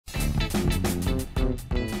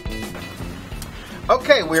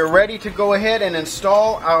Okay, we are ready to go ahead and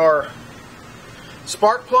install our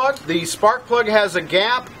spark plug. The spark plug has a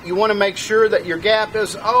gap. You want to make sure that your gap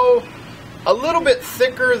is a little bit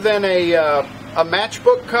thicker than a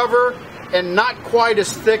matchbook cover and not quite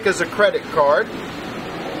as thick as a credit card.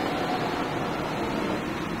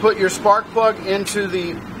 Put your spark plug into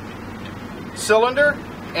the cylinder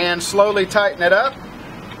and slowly tighten it up.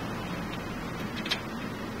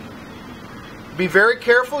 Be very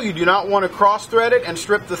careful. You do not want to cross thread it and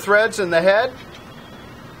strip the threads in the head.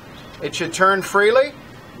 It should turn freely.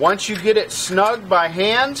 Once you get it snug by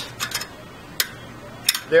hand,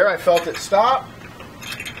 there, I felt it stop.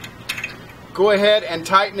 Go ahead and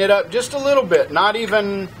tighten it up just a little bit, not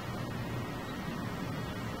even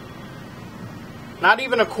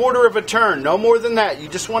a quarter of a turn, no more than that. You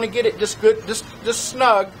just want to get it just good, just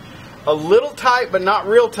snug, a little tight but not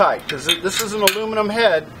real tight, because this is an aluminum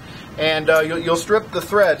head, and you'll strip the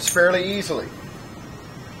threads fairly easily.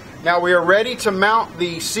 Now we are ready to mount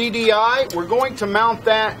the CDI. We're going to mount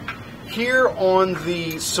that here on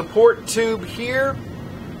the support tube here.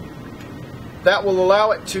 That will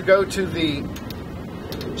allow it to go to the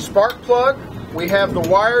spark plug. We have the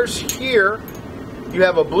wires here. You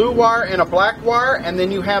have a blue wire and a black wire, and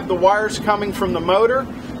then you have the wires coming from the motor.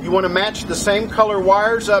 You want to match the same color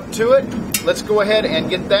wires up to it. Let's go ahead and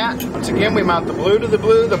get that. Once again, we mount the blue to the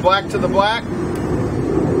blue, the black to the black.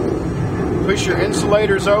 Push your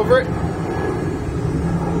insulators over it.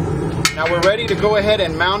 Now we're ready to go ahead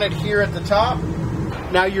and mount it here at the top.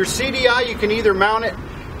 Now your CDI, you can either mount it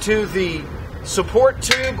to the support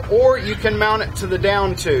tube or you can mount it to the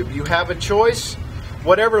down tube. You have a choice.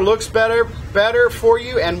 Whatever looks better for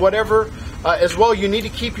you, and whatever as well, you need to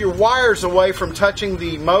keep your wires away from touching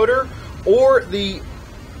the motor or the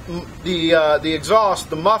exhaust,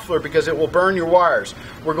 the muffler, because it will burn your wires.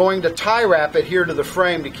 We're going to tie wrap it here to the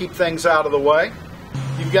frame to keep things out of the way.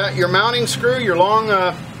 You've got your mounting screw, your long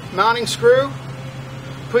mounting screw.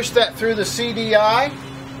 Push that through the CDI.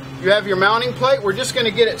 You have your mounting plate. We're just going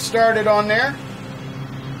to get it started on there.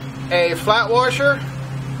 A flat washer,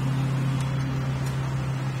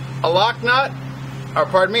 a lock nut, or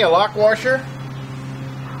pardon me, a lock washer,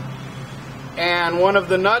 and one of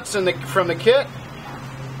the nuts from the kit.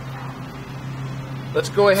 Let's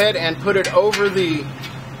go ahead and put it over the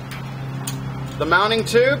mounting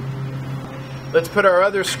tube. Let's put our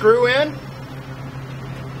other screw in.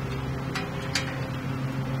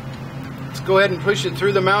 Let's go ahead and push it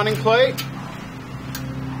through the mounting plate.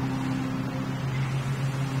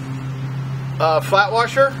 Flat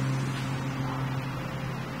washer,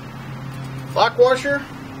 lock washer,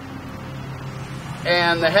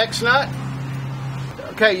 and the hex nut.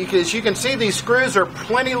 Okay, as you can see, these screws are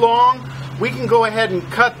plenty long. We can go ahead and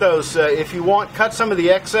cut those if you want. Cut some of the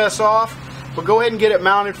excess off, but go ahead and get it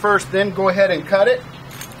mounted first, then go ahead and cut it.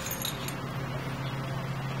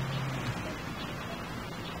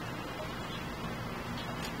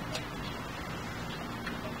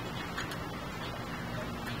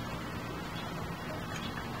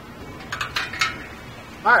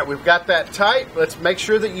 Alright, we've got that tight. Let's make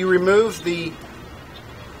sure that you remove the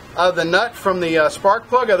nut from the spark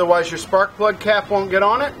plug, otherwise your spark plug cap won't get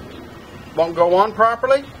on it. Won't go on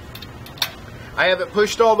properly. I have it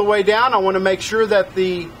pushed all the way down. I want to make sure that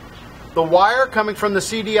the wire coming from the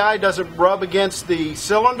CDI doesn't rub against the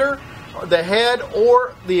cylinder, or the head,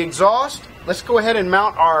 or the exhaust. Let's go ahead and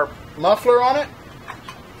mount our muffler on it.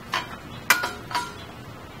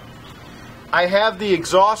 I have the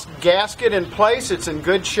exhaust gasket in place. It's in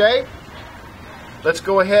good shape. Let's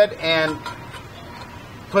go ahead and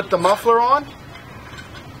put the muffler on.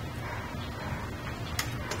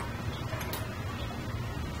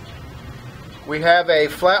 We have a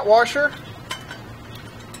flat washer,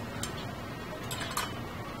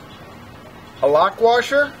 a lock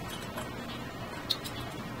washer,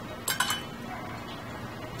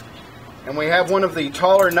 and we have one of the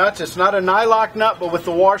taller nuts. It's not a nylock nut, but with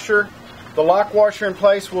the lock washer in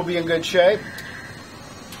place, we'll be in good shape.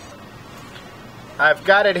 I've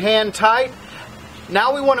got it hand tight.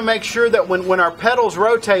 Now we want to make sure that when our pedals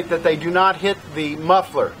rotate that they do not hit the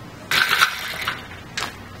muffler.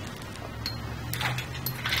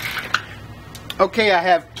 Okay, I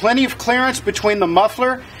have plenty of clearance between the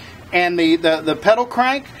muffler and the pedal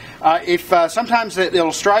crank. If sometimes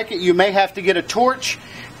it'll strike it, you may have to get a torch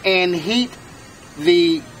and heat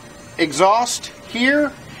the exhaust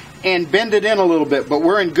here and bend it in a little bit, but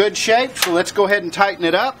we're in good shape, so let's go ahead and tighten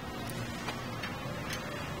it up.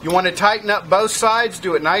 You want to tighten up both sides,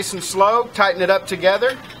 do it nice and slow, tighten it up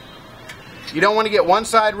together. You don't want to get one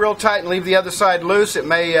side real tight and leave the other side loose. It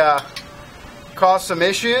may cause some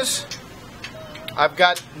issues. I've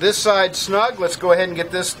got this side snug. Let's go ahead and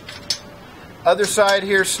get this other side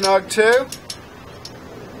here snug too.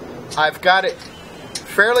 I've got it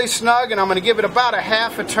fairly snug, and I'm going to give it about a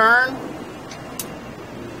half a turn,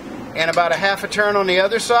 and about a half a turn on the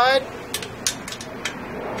other side.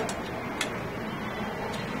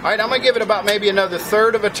 Alright, I'm going to give it about maybe another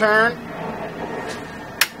third of a turn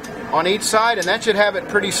on each side, and that should have it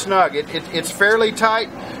pretty snug. It's fairly tight.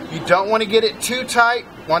 You don't want to get it too tight,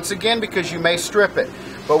 once again, because you may strip it.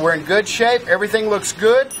 But we're in good shape. Everything looks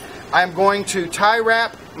good. I'm going to tie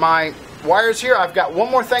wrap my wires here. I've got one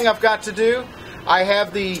more thing I've got to do. I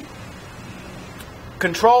have the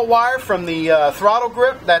control wire from the throttle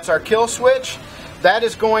grip. That's our kill switch. That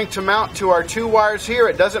is going to mount to our two wires here.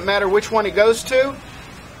 It doesn't matter which one it goes to.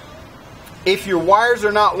 If your wires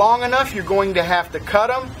are not long enough, you're going to have to cut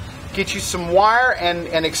them, get you some wire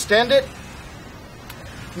and extend it.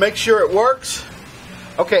 Make sure it works.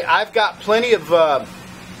 Okay, I've got plenty of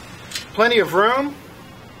room.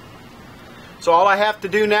 So all I have to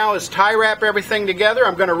do now is tie wrap everything together.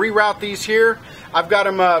 I'm going to reroute these here. I've got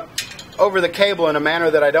them over the cable in a manner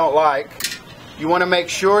that I don't like. You want to make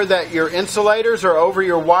sure that your insulators are over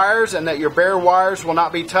your wires and that your bare wires will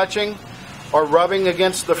not be touching or rubbing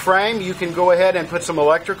against the frame. You can go ahead and put some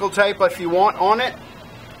electrical tape if you want on it.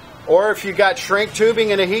 Or if you've got shrink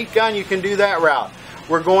tubing and a heat gun, you can do that route.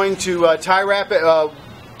 We're going to tie wrap it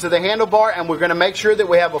to the handlebar, and we're going to make sure that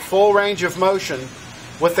we have a full range of motion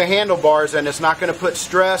with the handlebars, and it's not going to put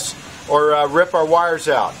stress or rip our wires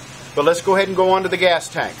out. But let's go ahead and go on to the gas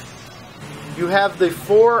tank. You have the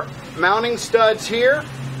 4 mounting studs here.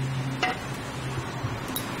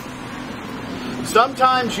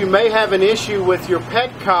 Sometimes you may have an issue with your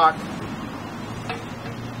petcock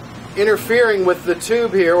interfering with the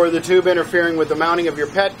tube here, or the tube interfering with the mounting of your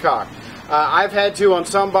petcock. I've had to, on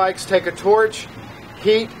some bikes, take a torch,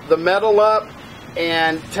 heat the metal up,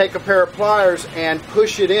 and take a pair of pliers and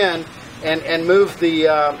push it in and move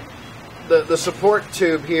the support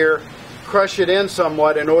tube here, crush it in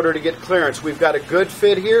somewhat in order to get clearance. We've got a good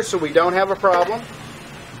fit here, so we don't have a problem.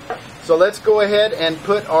 So let's go ahead and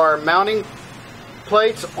put our mounting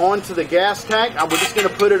plates onto the gas tank. We're just going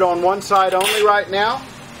to put it on one side only right now.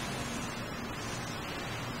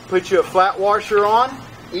 Put you a flat washer on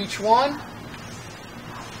each one.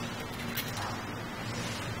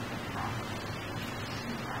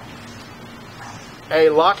 A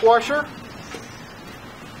lock washer.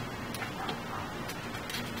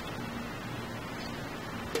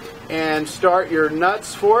 And start your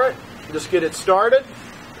nuts for it. Just get it started.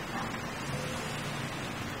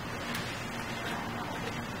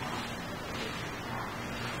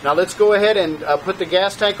 Now let's go ahead and put the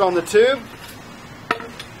gas tank on the tube.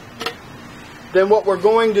 Then what we're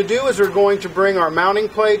going to do is we're going to bring our mounting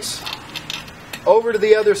plates over to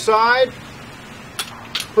the other side.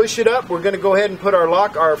 Push it up. We're going to go ahead and put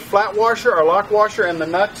our flat washer, our lock washer, and the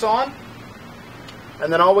nuts on.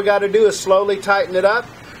 And then all we got to do is slowly tighten it up.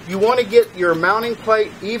 You want to get your mounting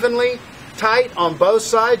plate evenly tight on both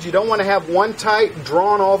sides. You don't want to have one tight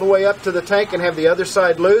drawn all the way up to the tank and have the other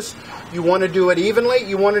side loose. You want to do it evenly.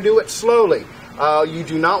 You want to do it slowly. You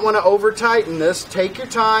do not want to over tighten this. Take your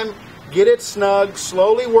time, get it snug,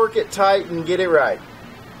 slowly work it tight, and get it right.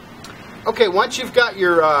 Okay, once you've got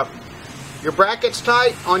your brackets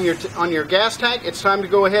tight on your gas tank, it's time to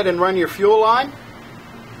go ahead and run your fuel line.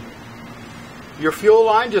 Your fuel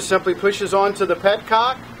line just simply pushes onto the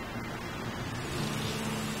petcock.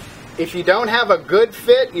 If you don't have a good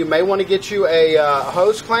fit, you may want to get you a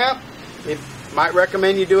hose clamp. It might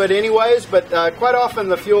recommend you do it anyways, but quite often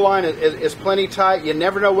the fuel line is plenty tight. You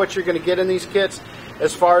never know what you're going to get in these kits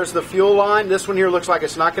as far as the fuel line. This one here looks like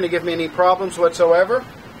it's not going to give me any problems whatsoever.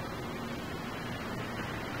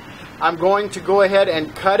 I'm going to go ahead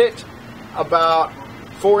and cut it about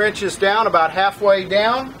 4 inches down, about halfway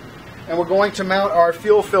down, and we're going to mount our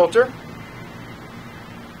fuel filter.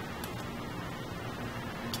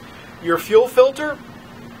 Your fuel filter,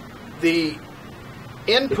 the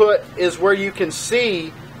input is where you can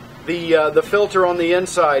see the filter on the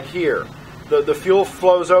inside here. The fuel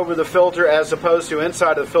flows over the filter as opposed to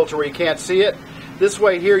inside of the filter where you can't see it. This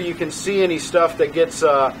way here you can see any stuff that gets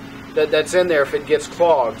that's in there if it gets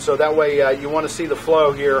clogged. So that way you want to see the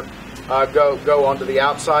flow here go onto the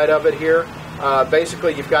outside of it here.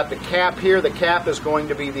 Basically you've got the cap here. The cap is going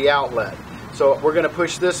to be the outlet. So we're going to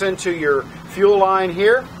push this into your fuel line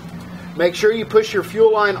here. Make sure you push your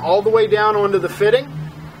fuel line all the way down onto the fitting.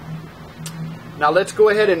 Now let's go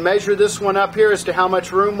ahead and measure this one up here as to how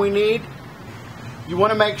much room we need. You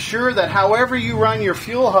want to make sure that however you run your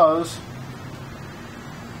fuel hose,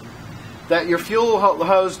 that your fuel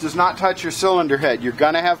hose does not touch your cylinder head. You're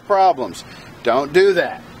going to have problems. Don't do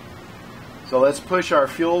that. So let's push our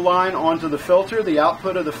fuel line onto the filter, the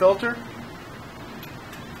output of the filter.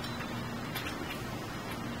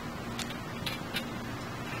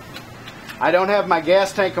 I don't have my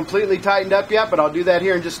gas tank completely tightened up yet, but I'll do that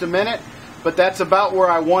here in just a minute. But that's about where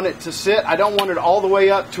I want it to sit. I don't want it all the way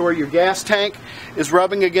up to where your gas tank is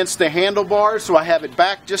rubbing against the handlebars, so I have it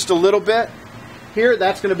back just a little bit. Here,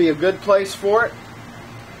 that's going to be a good place for it.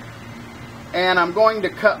 And I'm going to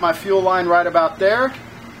cut my fuel line right about there.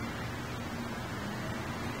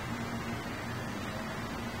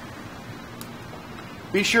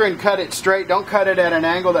 Be sure and cut it straight. Don't cut it at an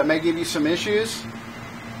angle that may give you some issues.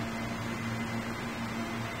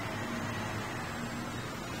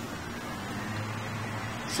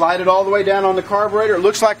 Slide it all the way down on the carburetor. It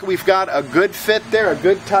looks like we've got a good fit there, a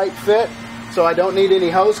good tight fit. So I don't need any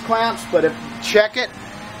hose clamps, but check it.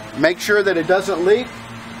 Make sure that it doesn't leak.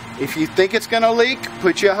 If you think it's going to leak,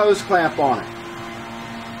 put your hose clamp on it.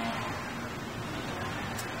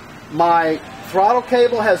 My throttle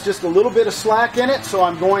cable has just a little bit of slack in it, so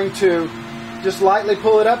I'm going to just lightly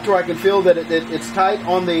pull it up to where I can feel that it's tight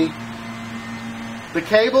on the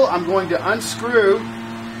cable. I'm going to unscrew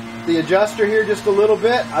the adjuster here just a little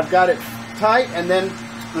bit. I've got it tight, and then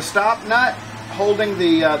the stop nut holding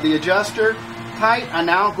the adjuster tight. I'm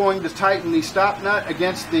now going to tighten the stop nut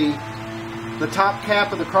against the top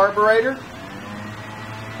cap of the carburetor.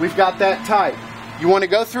 We've got that tight. You want to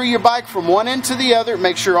go through your bike from one end to the other,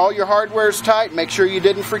 make sure all your hardware is tight, make sure you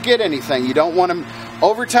didn't forget anything. You don't want to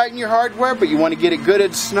over tighten your hardware, but you want to get it good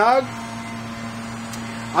and snug.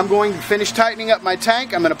 I'm going to finish tightening up my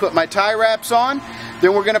tank. I'm going to put my tie wraps on.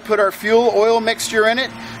 Then we're going to put our fuel oil mixture in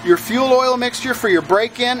it. Your fuel oil mixture for your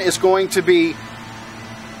break-in is going to be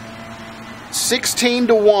 16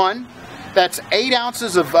 to 1. That's 8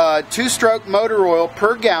 ounces of two-stroke motor oil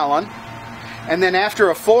per gallon. And then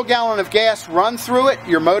after a full gallon of gas run through it,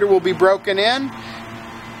 your motor will be broken in.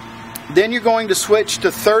 Then you're going to switch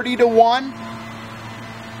to 30 to 1,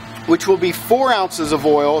 which will be 4 ounces of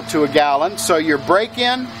oil to a gallon. So your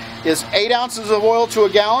break-in is 8 ounces of oil to a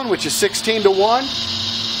gallon, which is 16 to 1.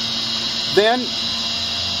 Then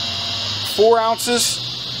 4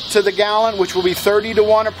 ounces to the gallon, which will be 30 to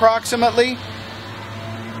 1 approximately,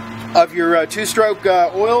 of your two-stroke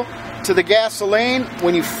oil to the gasoline.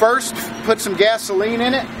 When you first put some gasoline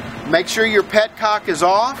in it, make sure your petcock is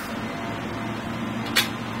off.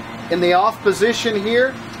 In the off position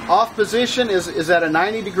here, off position is at a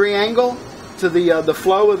 90-degree angle to the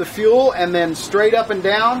flow of the fuel, and then straight up and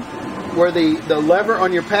down where the lever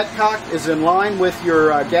on your petcock is in line with your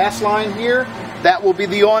gas line here, that will be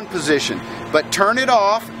the on position. But turn it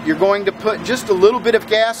off. You're going to put just a little bit of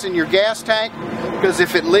gas in your gas tank, because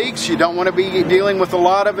if it leaks, you don't want to be dealing with a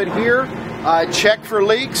lot of it here. Check for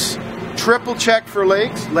leaks, triple check for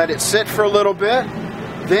leaks, let it sit for a little bit.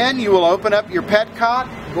 Then you will open up your petcock,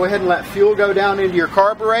 go ahead and let fuel go down into your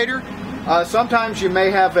carburetor. Sometimes you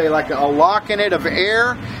may have a lock in it of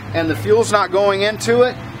air and the fuel's not going into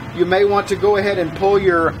it. You may want to go ahead and pull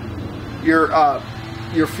your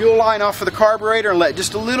fuel line off of the carburetor and let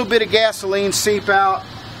just a little bit of gasoline seep out,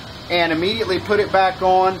 and immediately put it back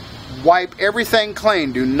on. Wipe everything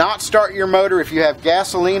clean. Do not start your motor if you have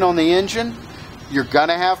gasoline on the engine. You're going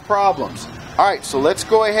to have problems. Alright, so let's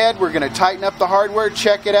go ahead. We're going to tighten up the hardware,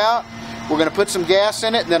 check it out. We're going to put some gas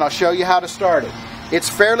in it, and then I'll show you how to start it. It's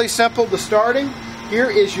fairly simple, the starting. Here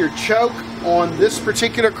is your choke on this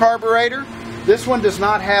particular carburetor. This one does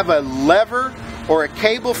not have a lever or a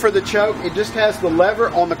cable for the choke. It just has the lever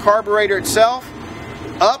on the carburetor itself.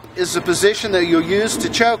 Up is the position that you'll use to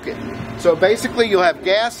choke it. So basically you'll have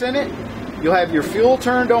gas in it, you'll have your fuel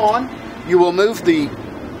turned on, you will move the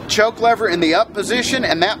choke lever in the up position,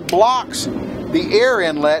 and that blocks the air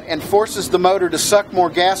inlet and forces the motor to suck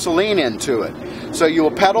more gasoline into it. So you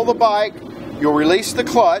will pedal the bike, you'll release the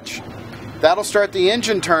clutch, that'll start the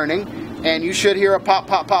engine turning, and you should hear a pop,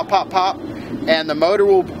 pop, pop, pop, pop, and the motor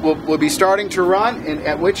will be starting to run, and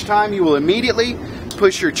at which time you will immediately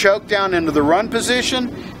push your choke down into the run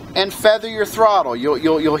position and feather your throttle.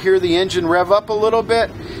 You'll hear the engine rev up a little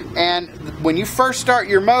bit, and when you first start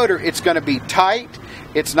your motor, it's going to be tight.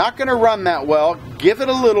 It's not going to run that well. Give it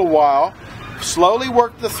a little while. Slowly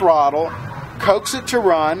work the throttle, coax it to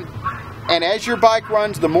run, and as your bike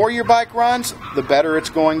runs, the more your bike runs, the better it's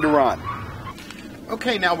going to run.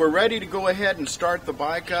 Okay, now we're ready to go ahead and start the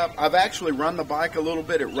bike up. I've actually run the bike a little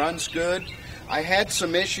bit. It runs good. I had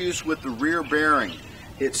some issues with the rear bearing.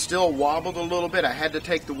 It still wobbled a little bit. I had to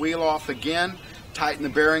take the wheel off again, tighten the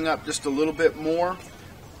bearing up just a little bit more,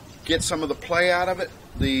 get some of the play out of it.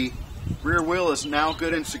 The rear wheel is now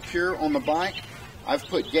good and secure on the bike. I've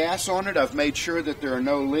put gas on it. I've made sure that there are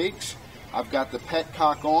no leaks. I've got the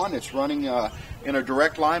petcock on. It's running in a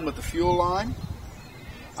direct line with the fuel line.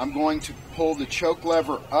 I'm going to pull the choke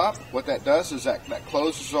lever up. What that does is that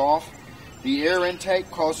closes off the air intake,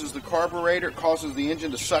 causes the carburetor, causes the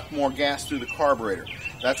engine to suck more gas through the carburetor.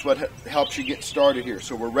 That's what helps you get started here.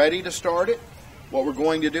 So we're ready to start it. What we're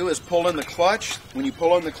going to do is pull in the clutch. When you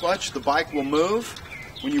pull in the clutch, the bike will move.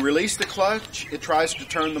 When you release the clutch, it tries to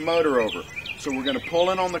turn the motor over. So we're going to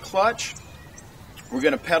pull in on the clutch. We're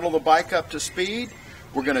going to pedal the bike up to speed.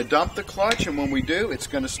 We're going to dump the clutch, and when we do, it's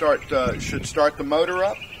going to should start the motor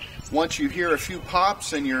up. Once you hear a few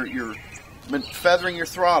pops and you're feathering your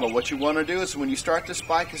throttle, what you want to do is when you start this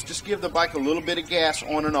bike is just give the bike a little bit of gas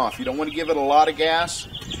on and off. You don't want to give it a lot of gas.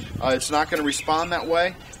 It's not going to respond that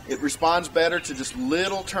way. It responds better to just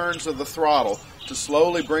little turns of the throttle to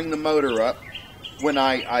slowly bring the motor up. When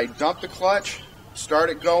I dump the clutch, start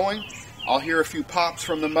it going, I'll hear a few pops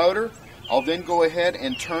from the motor. I'll then go ahead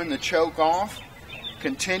and turn the choke off,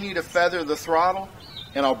 continue to feather the throttle,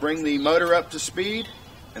 and I'll bring the motor up to speed,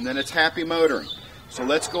 and then it's happy motoring. So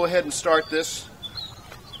let's go ahead and start this.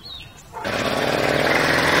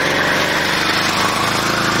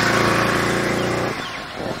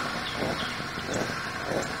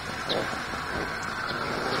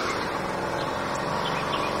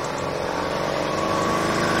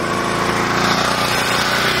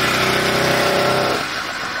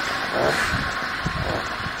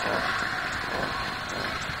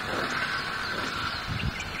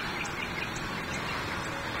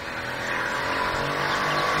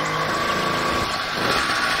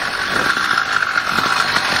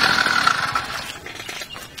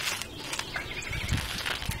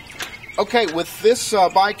 Okay, with this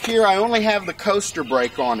bike here, I only have the coaster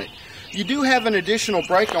brake on it. You do have an additional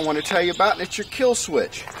brake I want to tell you about, and it's your kill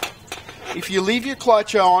switch. If you leave your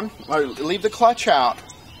clutch on, or leave the clutch out,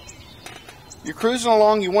 you're cruising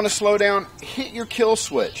along, you want to slow down, hit your kill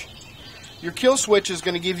switch. Your kill switch is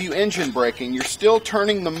going to give you engine braking. You're still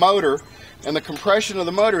turning the motor, and the compression of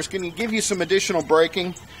the motor is going to give you some additional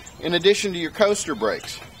braking in addition to your coaster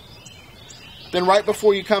brakes. Then right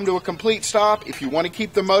before you come to a complete stop, if you want to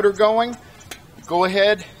keep the motor going, go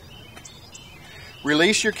ahead,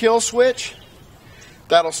 release your kill switch.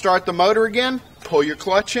 That'll start the motor again. Pull your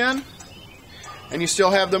clutch in, and you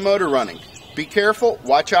still have the motor running. Be careful.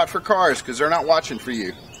 Watch out for cars because they're not watching for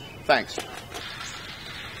you. Thanks.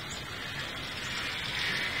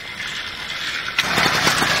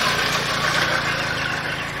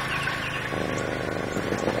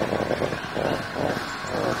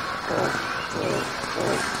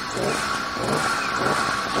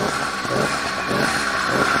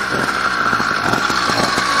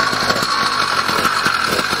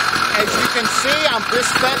 See, I'm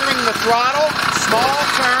just feathering the throttle, small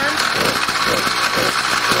turns.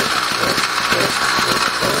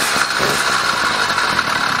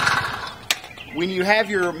 When you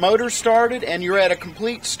have your motor started and you're at a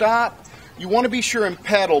complete stop, you want to be sure and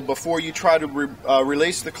pedal before you try to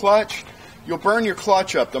release the clutch. You'll burn your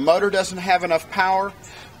clutch up. The motor doesn't have enough power,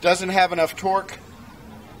 doesn't have enough torque.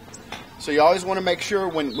 So you always want to make sure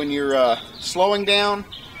when you're slowing down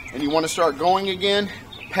and you want to start going again,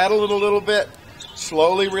 pedal it a little bit,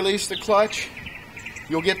 slowly release the clutch.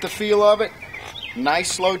 You'll get the feel of it. Nice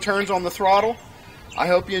slow turns on the throttle. I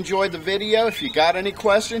hope you enjoyed the video. If you got any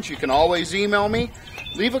questions, you can always email me.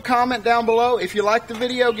 Leave a comment down below. If you like the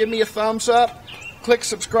video, give me a thumbs up. Click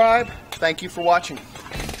subscribe. Thank you for watching.